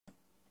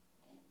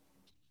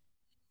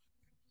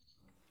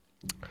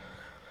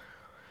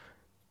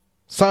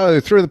So,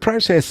 through the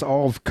process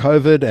of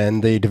COVID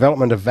and the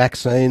development of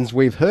vaccines,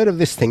 we've heard of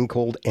this thing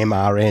called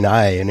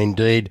mRNA, and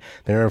indeed,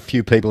 there are a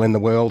few people in the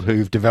world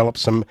who've developed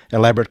some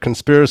elaborate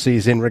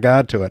conspiracies in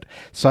regard to it.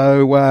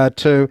 So,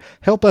 to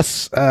help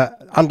us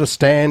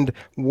understand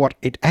what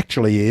it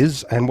actually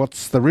is and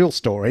what's the real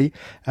story,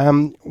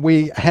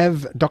 we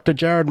have Dr.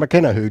 Jarrod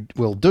McKenna, who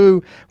will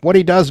do what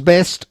he does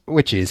best,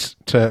 which is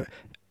to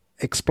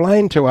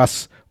explain to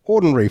us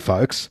ordinary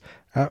folks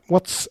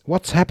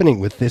what's happening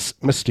with this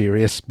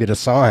mysterious bit of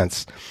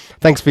science.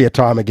 Thanks for your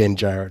time again,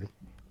 Jared.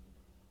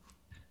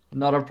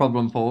 Not a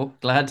problem, Paul.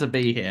 Glad to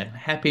be here.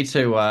 Happy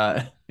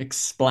to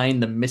explain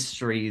the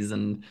mysteries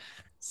and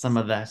some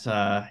of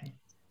that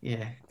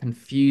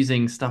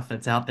confusing stuff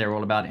that's out there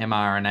all about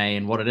mRNA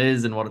and what it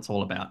is and what it's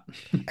all about.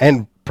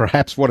 And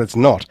perhaps what it's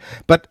not,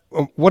 but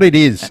what it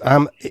is,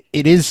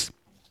 it is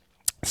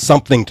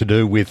something to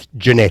do with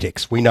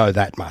genetics. We know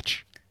that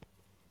much.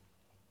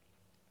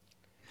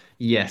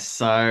 Yes,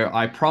 so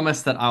I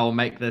promise that I will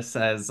make this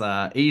as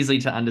easy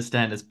to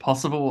understand as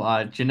possible.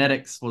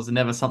 Genetics was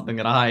never something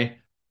that I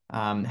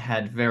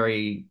had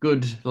very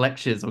good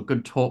lectures or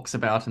good talks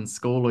about in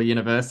school or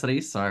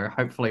university. So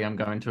hopefully, I'm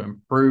going to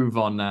improve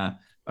on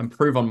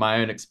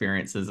my own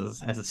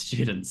experiences as a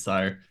student.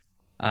 So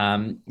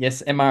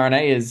yes,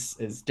 mRNA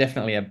is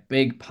definitely a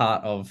big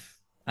part of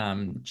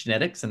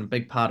genetics and a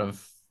big part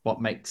of what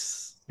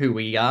makes who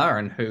we are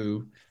and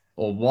who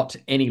or what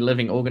any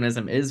living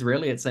organism is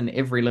really. It's in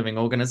every living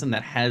organism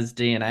that has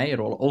DNA. It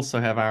will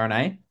also have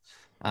RNA.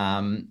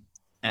 Um,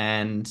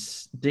 and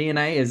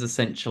DNA is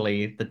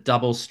essentially the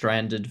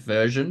double-stranded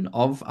version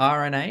of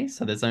RNA.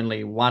 So there's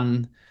only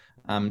one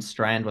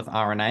strand with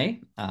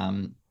RNA.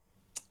 And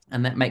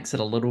that makes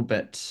it a little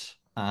bit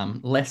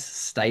less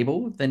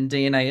stable than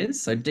DNA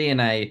is. So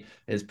DNA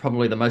is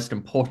probably the most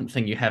important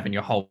thing you have in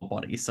your whole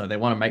body. So they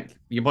want to make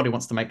your body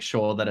wants to make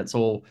sure that it's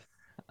all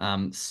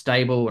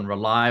stable and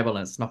reliable,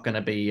 and it's not going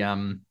to be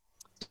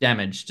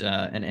damaged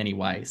in any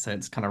way. So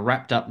it's kind of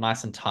wrapped up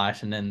nice and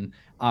tight, and then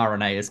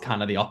RNA is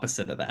kind of the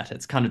opposite of that.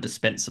 It's kind of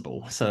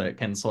dispensable, so it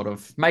can sort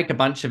of make a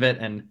bunch of it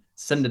and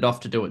send it off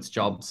to do its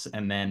jobs.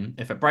 And then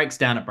if it breaks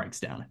down, it breaks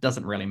down. It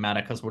doesn't really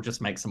matter because we'll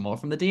just make some more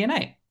from the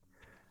DNA.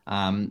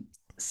 Um,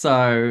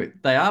 so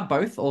they are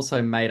both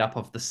also made up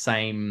of the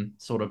same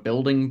sort of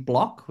building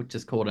block, which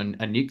is called a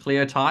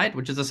nucleotide,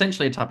 which is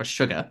essentially a type of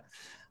sugar.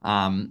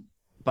 Um,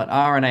 but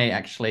RNA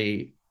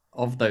actually,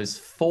 of those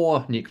four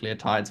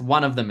nucleotides,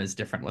 one of them is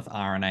different with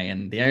RNA.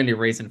 And the only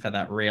reason for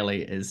that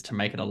really is to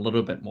make it a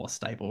little bit more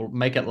stable,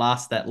 make it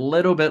last that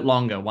little bit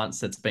longer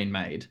once it's been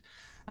made.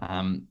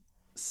 Um,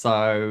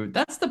 so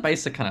that's the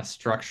basic kind of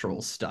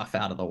structural stuff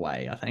out of the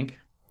way, I think.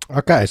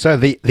 Okay, so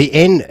the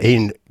N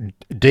in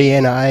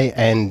DNA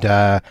and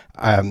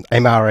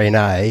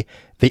mRNA,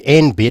 the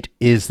N bit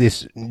is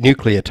this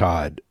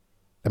nucleotide.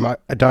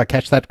 Did I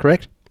catch that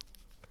correct?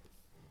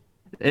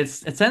 It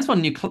stands for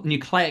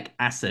nucleic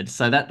acid,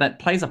 so that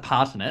plays a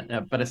part in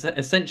it, but it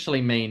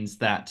essentially means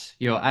that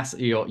your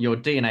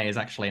DNA is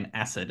actually an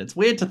acid. It's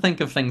weird to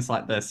think of things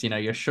like this. You know,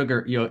 your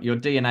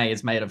DNA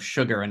is made of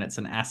sugar and it's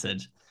an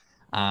acid,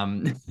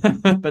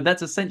 but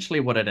that's essentially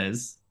what it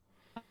is.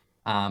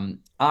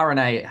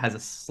 RNA has a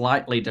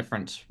slightly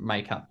different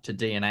makeup to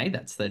DNA.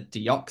 That's the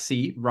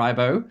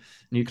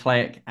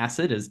deoxyribonucleic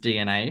acid is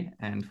DNA,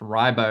 and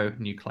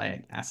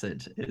ribonucleic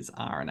acid is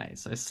RNA.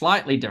 So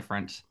slightly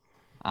different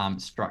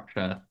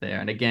structure there.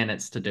 And again,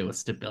 it's to do with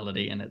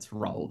stability and its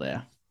role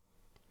there.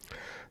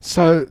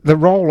 So the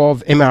role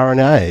of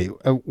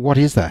mRNA, what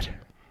is that?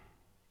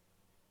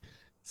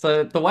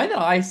 So the way that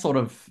I sort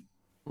of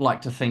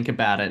like to think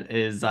about it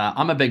is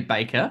I'm a big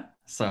baker.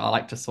 So I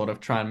like to sort of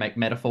try and make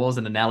metaphors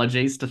and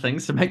analogies to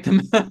things to make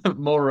them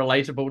more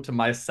relatable to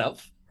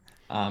myself.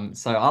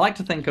 So I like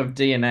to think of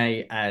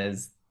DNA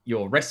as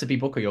your recipe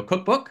book or your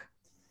cookbook.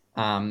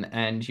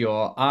 And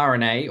your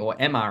RNA or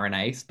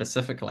mRNA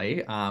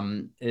specifically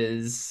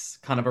is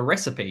kind of a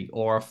recipe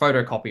or a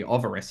photocopy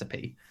of a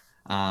recipe.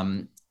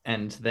 And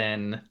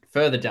then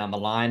further down the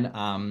line,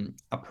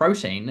 a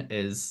protein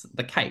is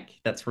the cake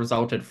that's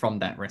resulted from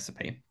that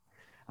recipe.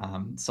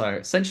 So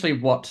essentially,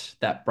 what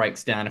that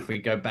breaks down, if we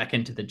go back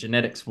into the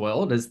genetics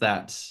world, is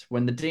that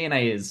when the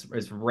DNA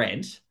is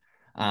red,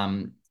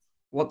 um,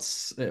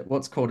 what's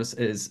called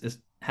is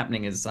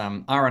happening is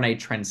RNA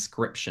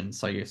transcription.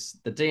 So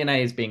the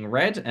DNA is being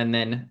read, and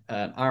then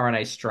an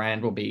RNA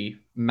strand will be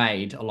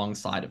made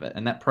alongside of it,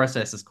 and that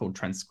process is called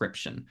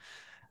transcription.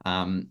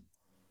 Um,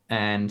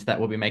 and that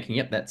will be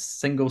making that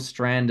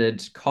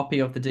single-stranded copy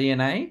of the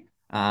DNA,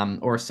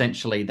 or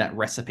essentially that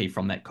recipe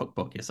from that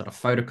cookbook. You're sort of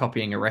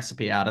photocopying a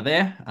recipe out of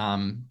there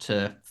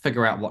to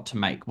figure out what to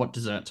make, what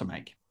dessert to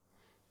make.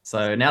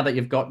 So now that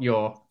you've got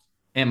your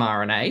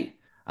mRNA,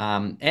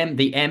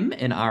 the M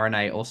in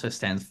RNA also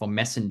stands for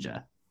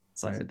messenger.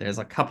 So there's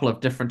a couple of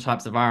different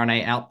types of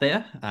RNA out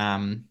there,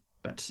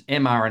 but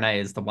mRNA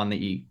is the one that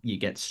you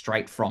get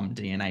straight from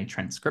DNA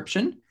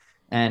transcription.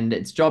 And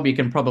its job, you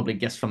can probably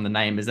guess from the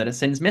name, is that it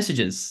sends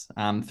messages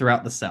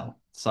throughout the cell.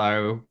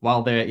 So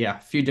while there, yeah,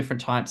 a few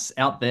different types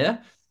out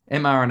there,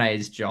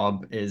 mRNA's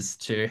job is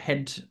to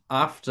head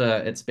after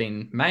it's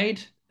been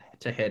made,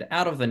 to head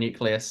out of the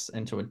nucleus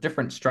into a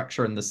different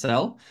structure in the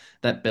cell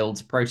that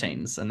builds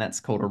proteins, and that's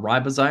called a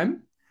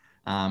ribosome.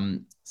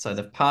 So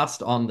they've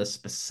passed on the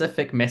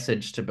specific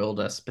message to build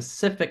a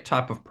specific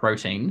type of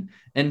protein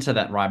into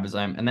that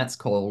ribosome, and that's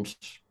called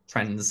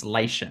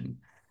translation.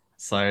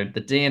 So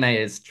the DNA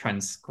is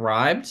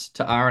transcribed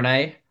to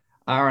RNA.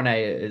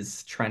 RNA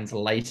is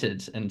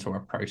translated into a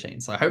protein.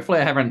 So hopefully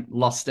I haven't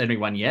lost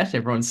anyone yet.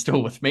 Everyone's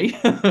still with me.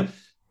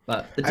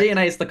 But the Uh,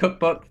 DNA is the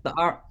cookbook, the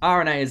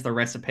RNA is the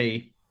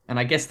recipe, and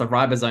I guess the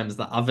ribosome is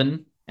the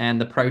oven,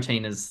 and the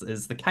protein is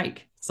the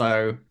cake.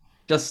 So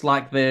just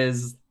like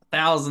there's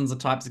thousands of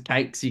types of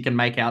cakes you can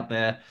make out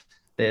there,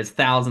 there's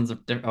thousands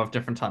of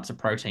different types of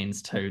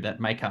proteins too that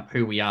make up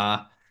who we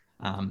are.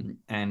 And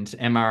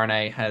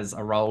mRNA has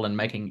a role in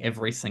making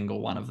every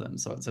single one of them.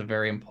 So it's a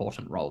very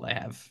important role they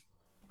have.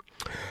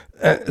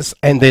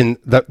 and then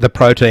the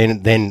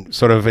protein then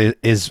sort of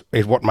is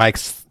what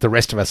makes the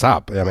rest of us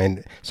up. I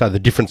mean, so the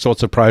different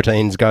sorts of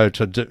proteins go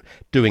to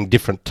doing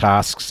different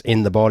tasks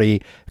in the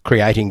body,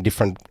 creating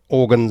different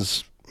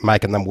organs,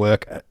 making them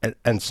work,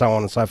 and so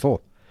on and so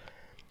forth.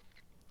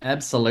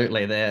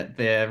 Absolutely.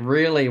 They're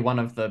really one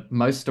of the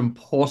most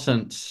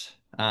important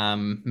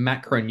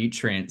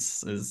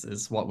macronutrients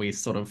is what we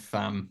sort of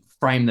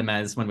frame them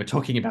as when we're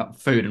talking about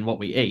food and what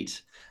we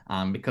eat.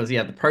 Because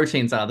yeah, the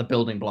proteins are the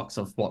building blocks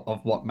of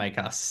what make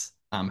us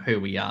who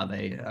we are.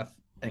 They have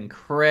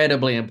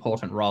incredibly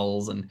important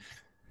roles and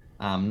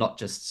not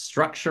just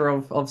structure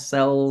of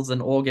cells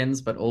and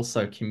organs, but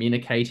also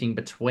communicating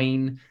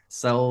between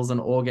cells and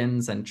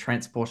organs and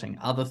transporting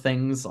other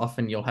things.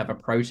 Often you'll have a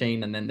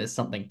protein and then there's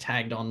something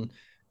tagged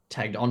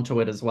onto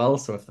it as well.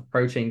 So if the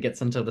protein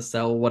gets into the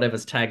cell,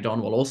 whatever's tagged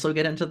on will also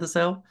get into the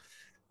cell.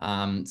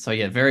 So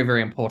yeah, very,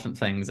 very important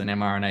things, and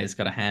mRNA's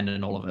got a hand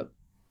in all of it.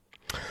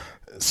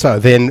 So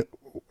then,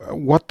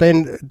 what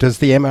then does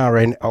the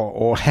mRNA,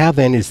 or how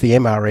then is the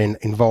mRNA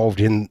involved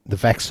in the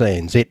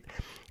vaccines?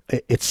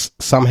 It's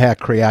somehow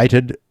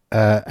created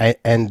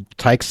and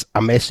takes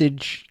a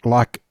message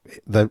like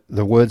the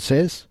word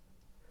says.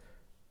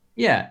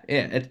 Yeah,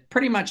 it's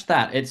pretty much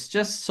that. It's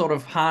just sort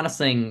of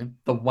harnessing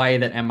the way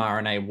that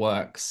mRNA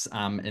works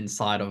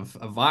inside of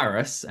a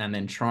virus and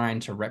then trying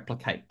to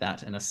replicate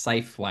that in a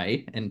safe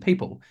way in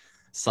people.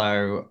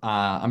 So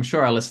I'm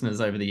sure our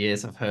listeners over the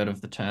years have heard of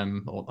the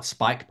term or the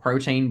spike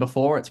protein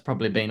before. It's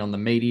probably been on the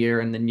media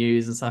and the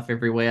news and stuff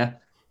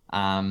everywhere.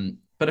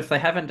 But if they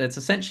haven't, it's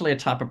essentially a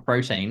type of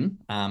protein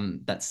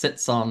that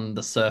sits on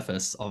the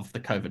surface of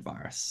the COVID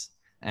virus,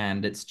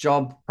 and its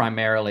job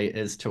primarily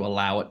is to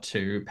allow it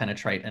to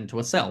penetrate into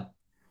a cell,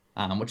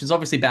 which is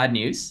obviously bad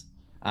news.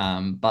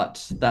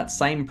 But that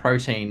same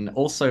protein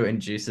also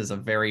induces a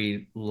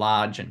very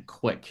large and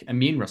quick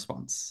immune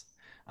response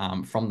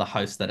from the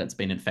host that it's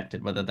been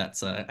infected, whether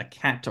that's a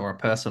cat or a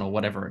person or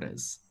whatever it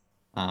is.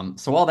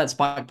 So while that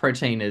spike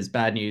protein is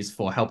bad news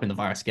for helping the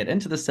virus get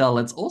into the cell,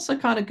 it's also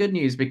kind of good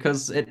news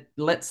because it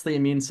lets the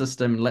immune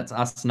system lets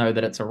us know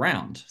that it's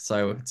around.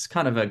 So it's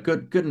kind of a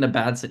good and a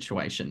bad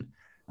situation.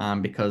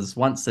 Because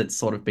once it's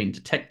sort of been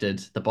detected,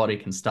 the body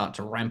can start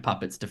to ramp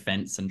up its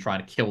defense and try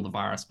to kill the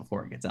virus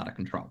before it gets out of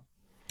control.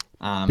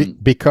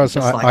 Because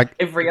Just like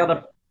every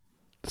other.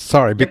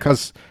 sorry, Yep.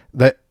 because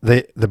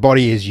the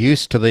body is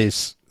used to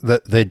this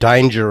the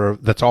danger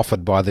that's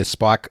offered by this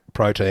spike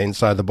protein.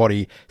 So the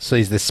body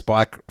sees this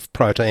spike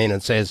protein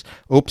and says,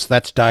 "Oops,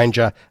 that's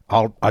danger.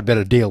 I'd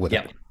better deal with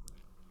it." Yep.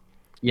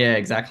 Yeah,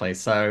 exactly.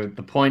 So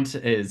the point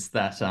is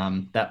that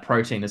that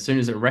protein, as soon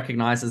as it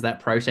recognizes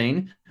that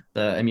protein,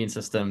 the immune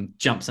system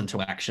jumps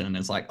into action and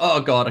is like,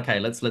 "Oh God,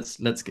 okay, let's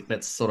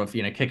sort of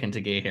kick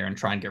into gear here and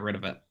try and get rid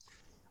of it."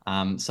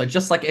 So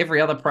just like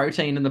every other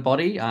protein in the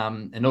body,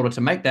 in order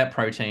to make that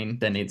protein,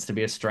 there needs to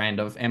be a strand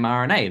of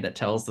mRNA that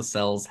tells the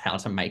cells how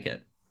to make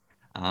it.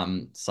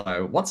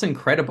 So what's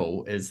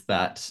incredible is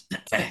that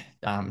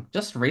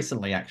just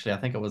recently, actually, I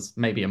think it was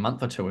maybe a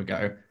month or two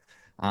ago,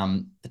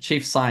 the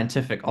chief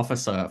scientific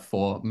officer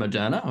for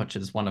Moderna, which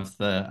is one of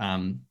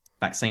the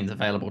vaccines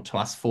available to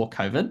us for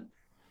COVID,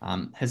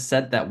 has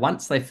said that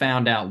once they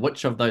found out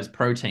which of those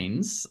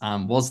proteins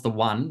was the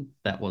one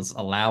that was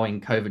allowing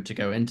COVID to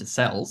go into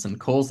cells and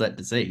cause that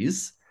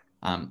disease,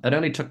 it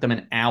only took them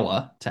an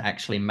hour to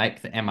actually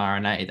make the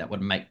mRNA that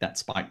would make that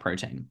spike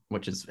protein,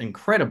 which is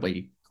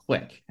incredibly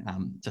quick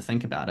to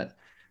think about it.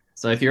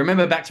 So if you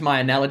remember back to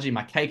my analogy,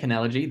 my cake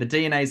analogy, the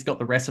DNA's got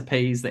the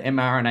recipes, the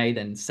mRNA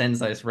then sends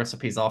those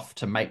recipes off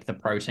to make the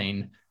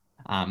protein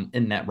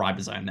in that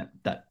ribosome,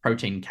 that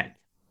protein cake.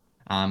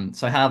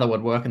 So how that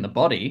would work in the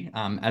body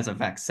as a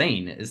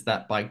vaccine is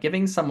that by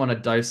giving someone a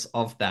dose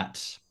of that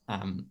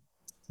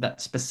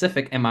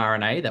specific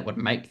mRNA that would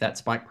make that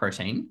spike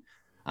protein,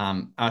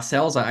 our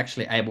cells are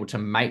actually able to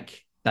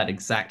make that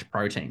exact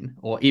protein,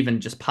 or even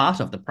just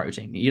part of the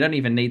protein. You don't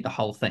even need the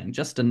whole thing,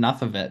 just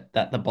enough of it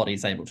that the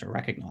body's able to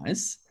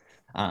recognize.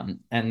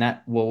 And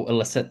that will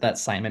elicit that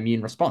same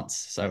immune response.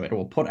 So it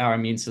will put our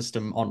immune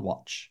system on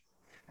watch.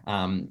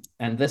 And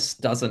this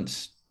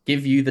doesn't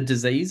give you the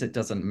disease. It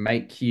doesn't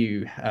make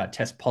you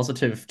test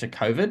positive to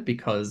COVID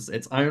because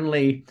it's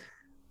only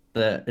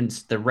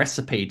the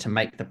recipe to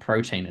make the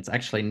protein. It's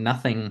actually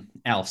nothing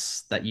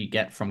else that you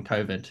get from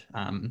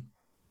COVID.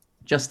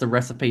 Just the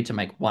recipe to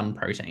make one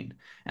protein.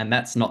 And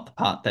that's not the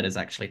part that is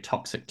actually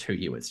toxic to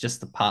you. It's just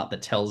the part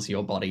that tells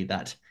your body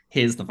that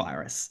here's the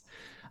virus.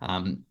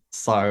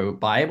 So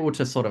by able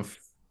to sort of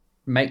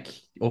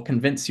make or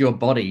convince your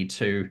body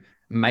to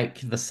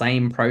make the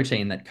same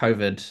protein that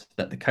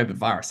the COVID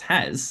virus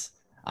has,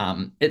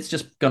 it's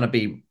just going to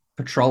be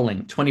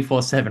patrolling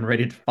 24/7,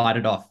 ready to fight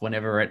it off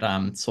whenever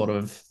it sort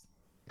of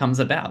comes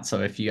about.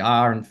 So if you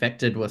are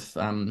infected with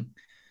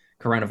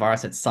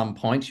coronavirus at some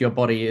point, your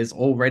body is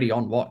already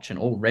on watch and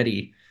all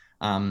ready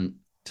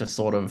to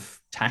sort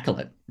of tackle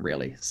it,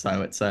 really.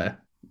 So it's a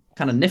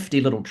kind of nifty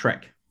little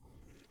trick.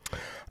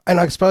 And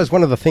I suppose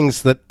one of the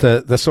things that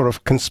the sort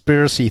of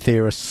conspiracy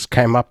theorists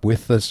came up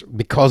with is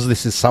because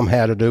this is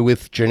somehow to do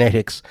with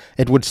genetics,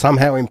 it would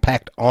somehow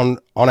impact on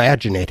our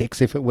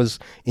genetics if it was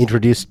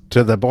introduced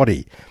to the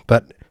body.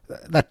 But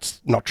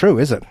that's not true,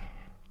 is it?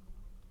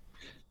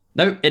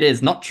 No, it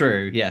is not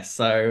true. Yes.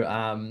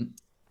 So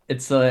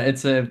it's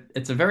a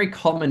very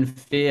common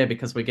fear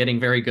because we're getting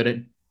very good at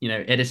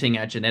editing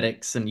our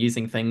genetics and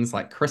using things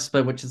like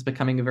CRISPR, which is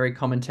becoming a very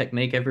common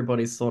technique.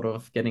 Everybody's sort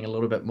of getting a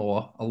little bit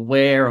more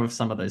aware of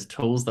some of those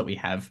tools that we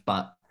have,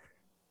 but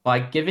by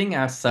giving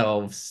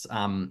ourselves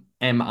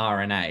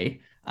mRNA,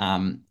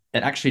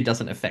 it actually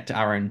doesn't affect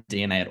our own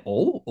DNA at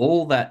all.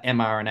 All that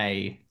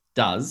mRNA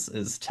does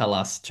is tell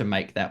us to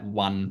make that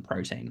one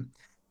protein.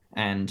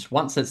 And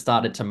once it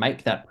started to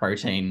make that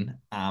protein,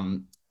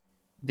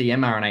 the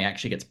mRNA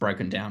actually gets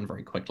broken down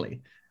very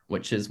quickly,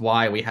 which is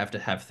why we have to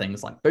have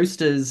things like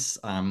boosters,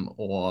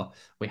 or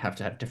we have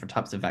to have different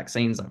types of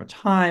vaccines over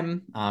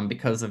time,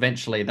 because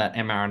eventually that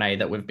mRNA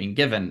that we've been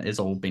given is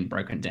all been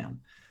broken down.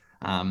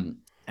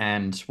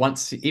 And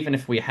once, even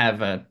if we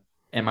have a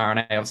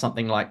mRNA of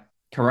something like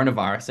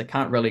coronavirus, it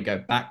can't really go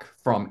back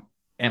from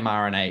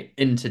mRNA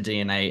into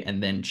DNA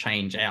and then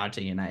change our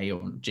DNA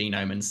or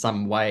genome in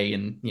some way.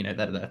 And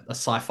that a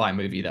sci-fi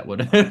movie that would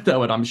that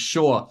would, I'm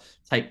sure,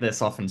 take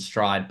this off in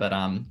stride. But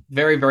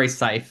very, very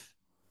safe,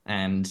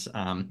 and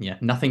yeah,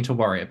 nothing to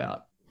worry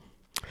about.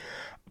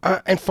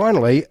 And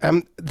finally,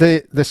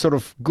 the sort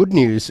of good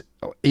news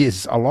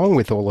is, along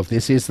with all of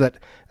this, is that,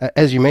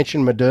 as you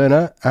mentioned,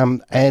 Moderna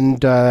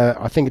and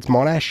I think it's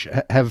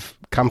Monash have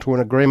come to an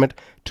agreement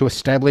to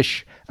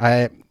establish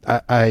I'm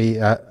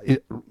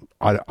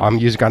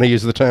going to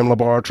use the term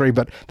laboratory,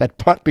 but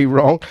that might be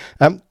wrong,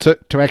 to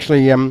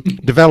actually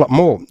develop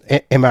more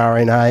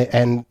mRNA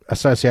and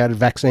associated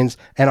vaccines,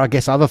 and I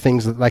guess other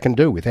things that they can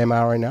do with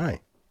mRNA.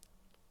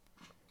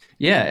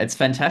 Yeah, it's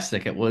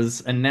fantastic. It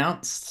was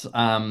announced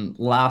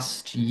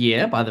last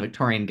year by the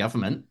Victorian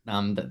government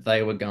that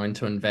they were going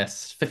to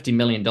invest $50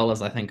 million,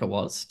 I think it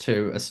was,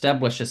 to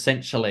establish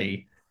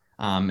essentially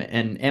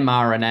an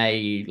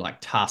mRNA like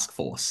task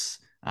force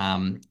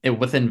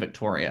within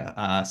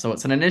Victoria. So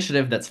it's an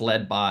initiative that's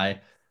led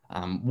by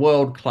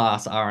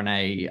world-class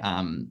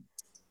RNA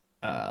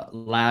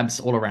labs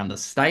all around the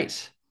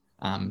state.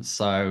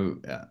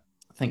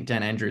 I think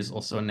Dan Andrews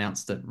also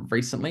announced that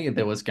recently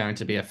there was going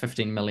to be a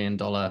 $15 million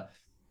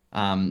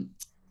um,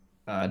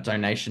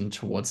 donation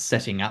towards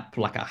setting up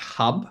like a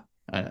hub,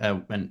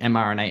 an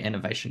mRNA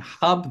innovation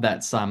hub.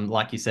 That's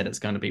like you said, it's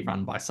going to be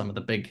run by some of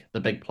the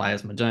big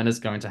players. Moderna's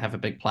going to have a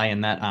big play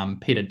in that.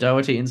 Peter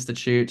Doherty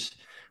Institute,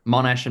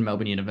 Monash and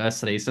Melbourne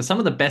University. So some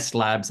of the best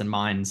labs and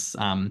minds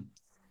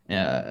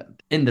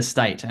in the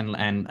state,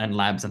 and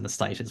labs in the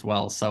state as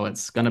well. So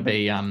it's going to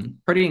be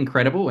pretty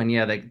incredible. And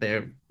yeah,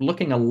 they're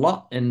looking a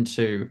lot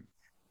into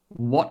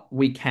what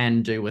we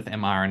can do with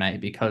mRNA,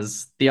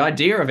 because the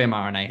idea of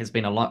mRNA has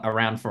been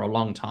around for a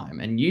long time,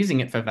 and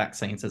using it for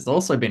vaccines has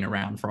also been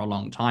around for a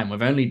long time.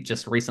 We've only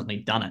just recently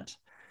done it,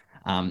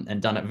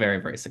 and done it very,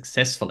 very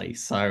successfully.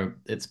 So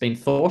it's been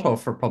thought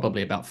of for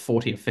probably about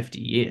 40 or 50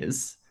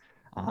 years,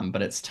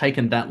 but it's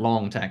taken that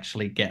long to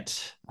actually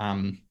get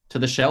to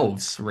the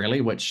shelves,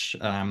 really, which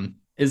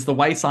is the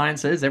way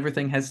science is.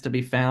 Everything has to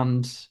be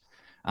found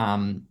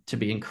to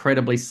be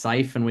incredibly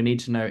safe, and we need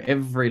to know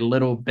every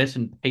little bit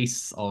and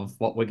piece of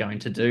what we're going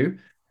to do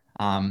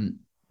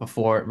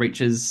before it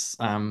reaches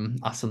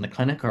us in the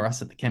clinic or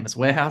us at the chemist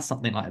warehouse,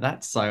 something like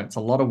that. So it's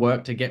a lot of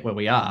work to get where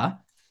we are.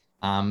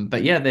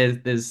 But yeah,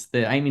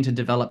 they're aiming to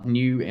develop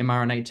new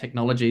mRNA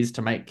technologies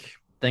to make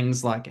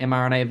things like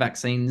mRNA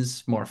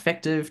vaccines more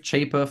effective,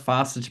 cheaper,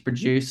 faster to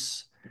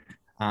produce,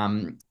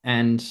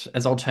 and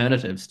as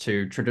alternatives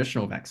to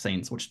traditional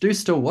vaccines, which do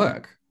still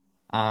work.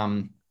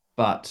 Um,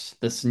 but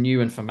this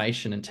new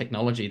information and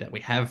technology that we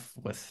have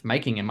with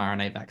making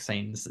mRNA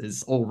vaccines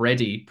is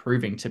already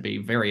proving to be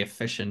very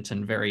efficient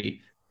and very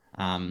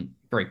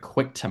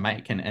quick to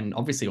make, and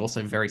obviously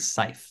also very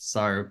safe.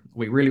 So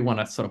we really want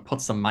to sort of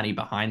put some money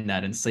behind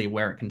that and see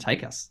where it can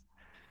take us.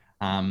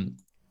 Um,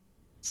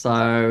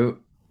 so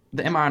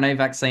the mRNA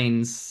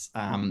vaccines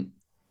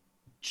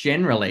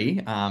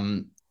generally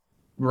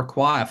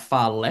require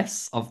far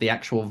less of the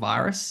actual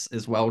virus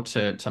as well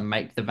to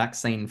make the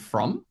vaccine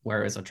from,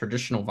 whereas a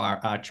traditional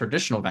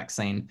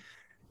vaccine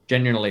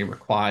generally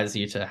requires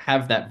you to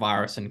have that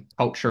virus and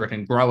culture it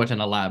and grow it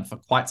in a lab for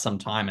quite some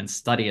time and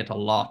study it a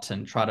lot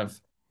and try to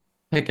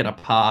pick it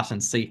apart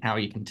and see how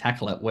you can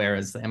tackle it.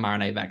 Whereas the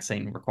mRNA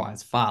vaccine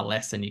requires far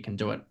less and you can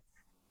do it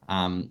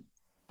um,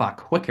 far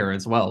quicker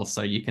as well.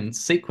 So you can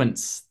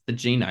sequence the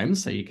genome.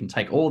 So you can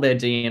take all their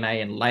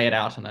DNA and lay it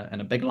out in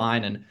a big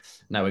line and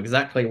know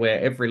exactly where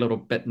every little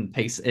bit and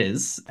piece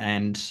is.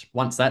 And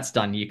once that's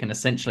done, you can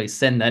essentially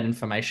send that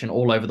information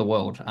all over the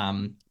world.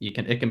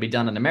 It can be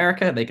done in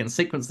America. They can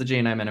sequence the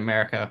genome in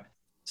America,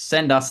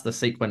 send us the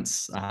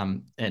sequence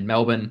in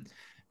Melbourne.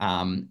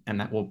 And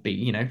that will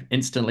be,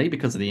 instantly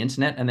because of the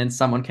internet, and then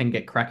someone can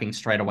get cracking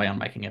straight away on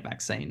making a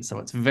vaccine. So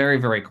it's very,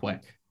 very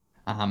quick.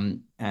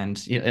 And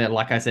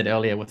like I said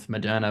earlier with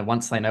Moderna,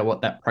 once they know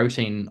what that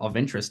protein of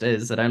interest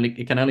is,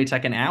 it can only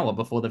take an hour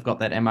before they've got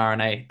that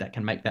mRNA that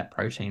can make that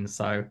protein.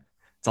 So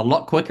it's a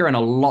lot quicker and a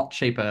lot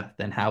cheaper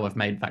than how we've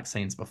made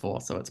vaccines before.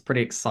 So it's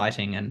pretty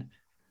exciting and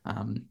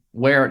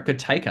where it could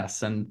take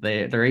us. And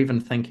they're even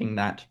thinking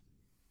that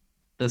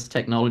this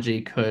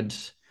technology could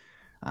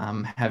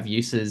have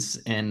uses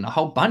in a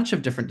whole bunch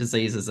of different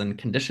diseases and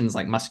conditions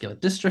like muscular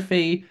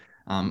dystrophy,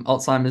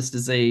 Alzheimer's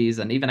disease,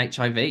 and even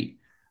HIV.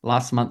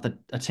 Last month,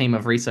 a team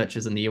of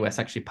researchers in the US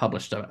actually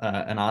published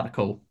an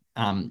article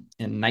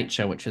in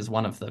Nature, which is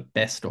one of the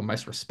best or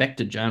most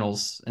respected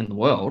journals in the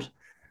world,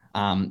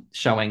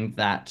 showing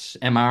that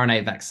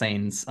mRNA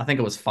vaccines, I think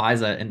it was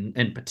Pfizer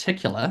in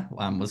particular,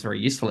 was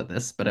very useful at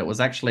this, but it was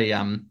actually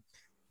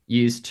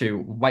used to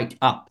wake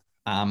up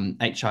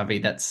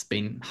HIV that's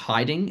been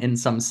hiding in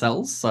some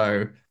cells.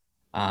 So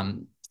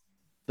um,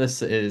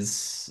 this is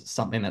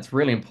something that's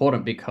really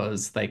important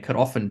because they could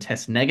often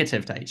test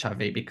negative to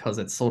HIV because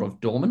it's sort of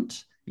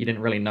dormant. You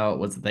didn't really know it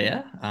was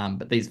there,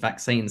 but these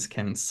vaccines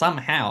can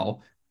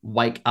somehow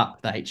wake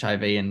up the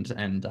HIV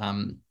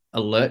and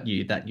alert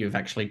you that you've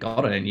actually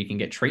got it, and you can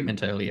get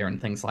treatment earlier and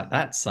things like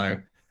that. So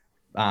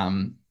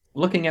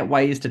looking at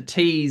ways to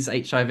tease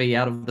HIV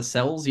out of the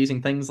cells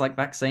using things like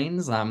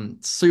vaccines,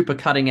 super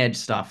cutting edge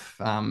stuff.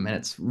 And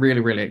it's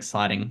really, really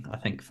exciting, I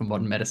think, for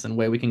modern medicine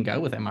where we can go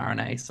with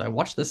mRNA. So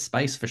watch this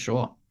space for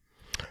sure.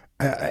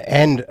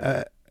 And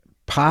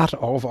part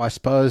of, I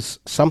suppose,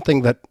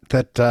 something that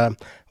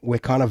we're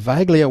kind of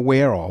vaguely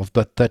aware of,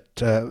 but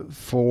that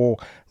for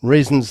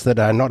reasons that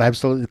are not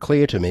absolutely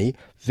clear to me,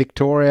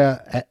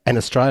 Victoria and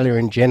Australia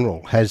in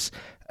general has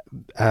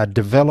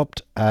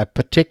developed a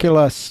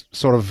particular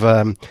sort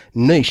of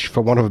niche, for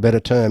want of a better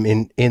term,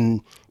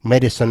 in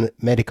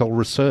medical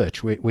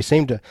research. We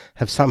seem to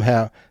have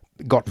somehow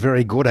got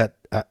very good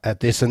at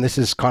this, and this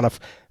is kind of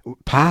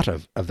part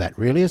of that,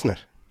 really, isn't it?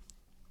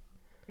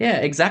 Yeah,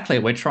 exactly.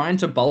 We're trying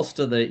to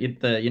bolster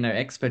the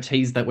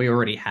expertise that we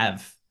already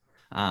have.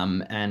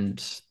 And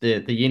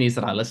the unis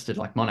that I listed,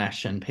 like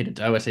Monash and Peter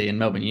Doherty and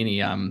Melbourne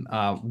Uni,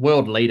 are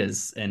world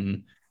leaders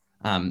in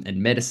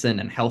medicine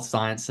and health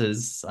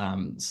sciences.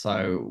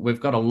 So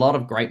we've got a lot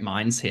of great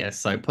minds here.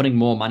 So putting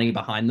more money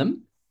behind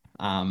them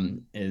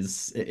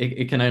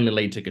it can only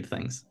lead to good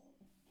things.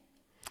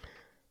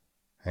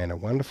 And a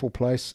wonderful place